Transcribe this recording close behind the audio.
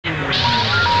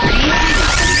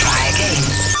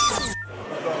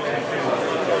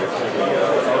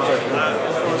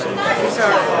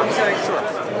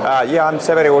Yeah, I'm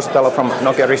Severi Uusitalo from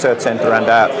Nokia Research Center, and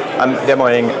I'm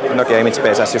demoing Nokia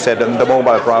ImageSpace, as you said, the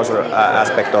mobile browser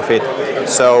aspect of it.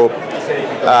 So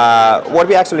what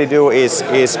we actually do is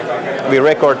we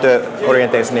record the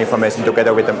orientation information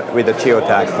together with the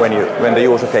geotag when the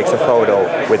user takes a photo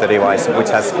with the device, which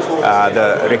has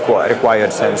the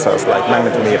required sensors like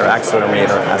magnetometer,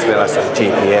 accelerometer, as well as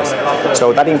GPS.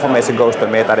 So that information goes to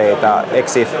metadata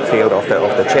EXIF field of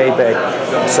the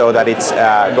JPEG, so that it's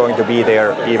going to be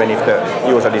there even if the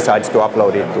user decides to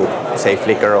upload it to, say,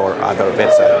 Flickr or other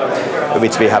website,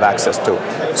 which we have access to.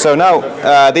 So now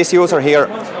this user here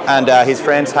and his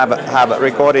friends have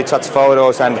recorded such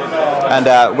photos, and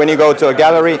when you go to a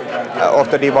gallery of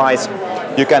the device,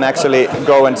 you can actually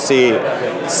go and see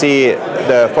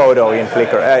the photo in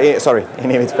Flickr, in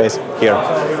ImageSpace here.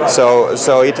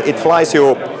 So it flies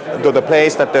you to the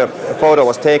place that the photo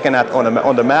was taken at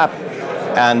on the map,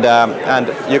 and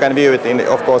you can view it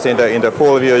of course in the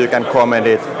full view. You can comment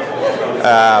it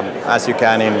as you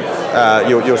can in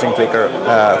using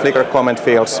Flickr comment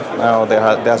fields.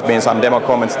 There's been some demo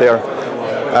comments there.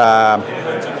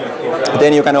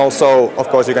 Then you can also, of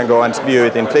course, you can go and view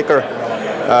it in Flickr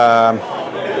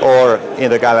or in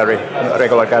the gallery,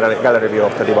 regular gallery view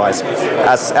of the device.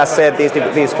 As said,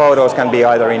 these photos can be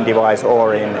either in device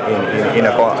or in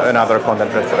another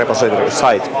content repository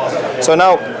site. So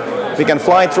now we can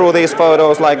fly through these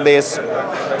photos like this,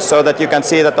 so that you can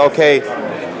see that, okay,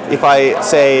 if I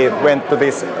say went to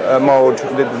this mode,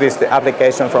 this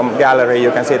application from gallery,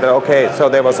 you can see that, okay, so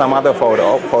there were some other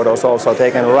photos also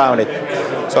taken around it.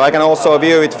 So I can also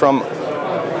view it from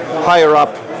higher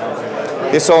up.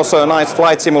 This is also a nice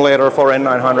flight simulator for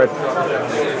N900.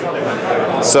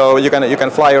 So you can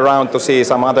fly around to see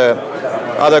some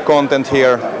other content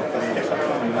here.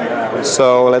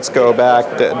 So let's go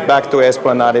back to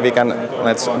Esplanade.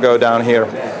 Let's go down here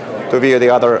to view the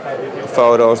other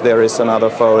photos. There is another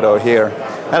photo here.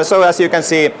 And so as you can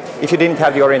see, if you didn't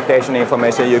have the orientation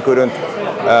information, you couldn't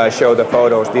show the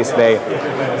photos this way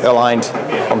aligned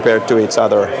compared to each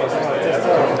other.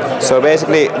 So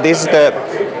basically this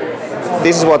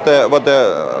is what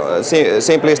the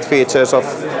simplest features of,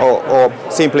 or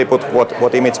simply put, what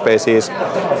ImageSpace is.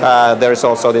 There is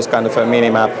also this kind of a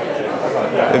mini-map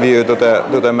view to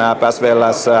the map, as well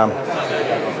as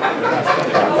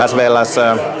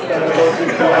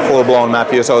full-blown map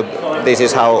view. So this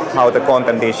is how the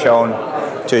content is shown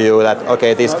to you, that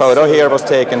okay, this photo here was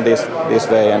taken this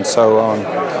way, and so on.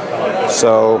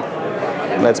 So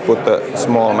let's put the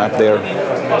small map there.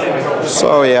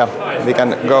 So yeah, we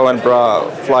can go and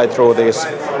fly through these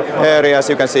areas.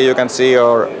 You can see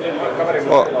your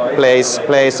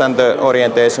place and the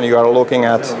orientation you are looking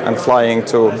at and flying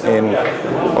to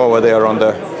over there on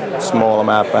the small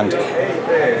map, and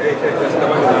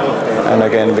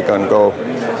again we can go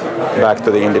back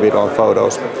to the individual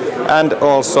photos. And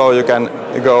also you can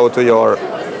go to your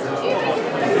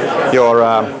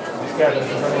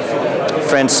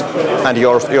friends and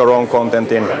your own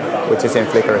content which is in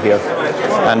Flickr here,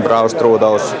 and browse through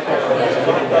those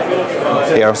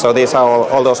here. So these are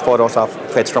all those photos are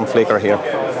fetched from Flickr here.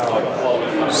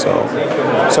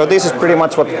 So this is pretty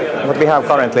much what we have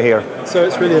currently here. So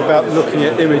it's really about looking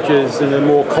at images in a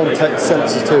more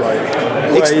context-sensitive way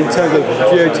in terms of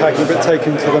geotagging, but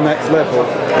taken to the next level.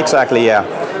 Exactly. Yeah.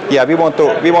 Yeah. We want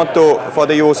to for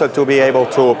the user to be able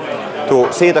to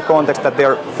see the context that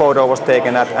their photo was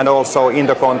taken at, and also in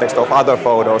the context of other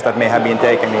photos that may have been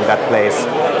taken in that place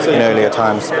in earlier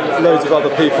times. Loads of other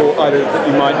people, either that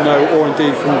you might know, or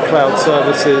indeed from cloud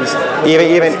services.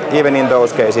 Even in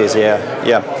those cases,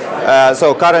 yeah.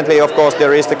 So currently, of course,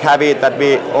 there is the caveat that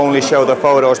we only show the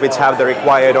photos which have the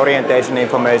required orientation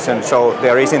information, so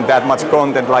there isn't that much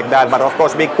content like that. But of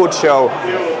course, we could show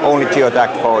only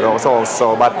geotagged photos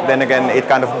also. But then again, it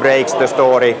kind of breaks the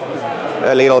story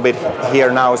a little bit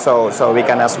here now, so we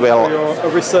can as well. A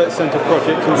research center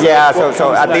project. Yeah.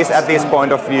 So at this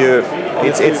point of view,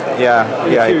 it's in a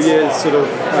few years, sort of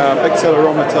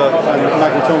accelerometer and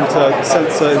magnetometer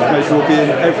sensor information will be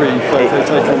in every photo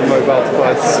taken on the mobile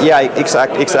device. Yeah,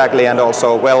 exactly, and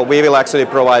also, well, we will actually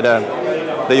provide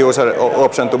the user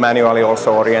option to manually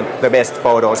also orient the best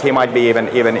photos. He might be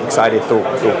even excited to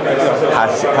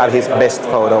have his best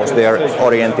photos there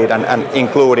oriented and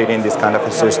included in this kind of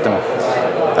a system.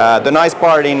 The nice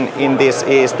part in this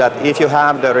is that if you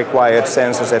have the required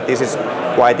sensor set, this is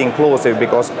quite inclusive,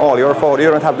 because all your photos,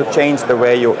 you don't have to change the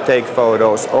way you take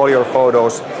photos. All your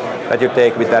photos that you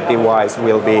take with that device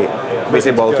will be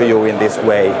visible to you in this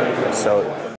way. So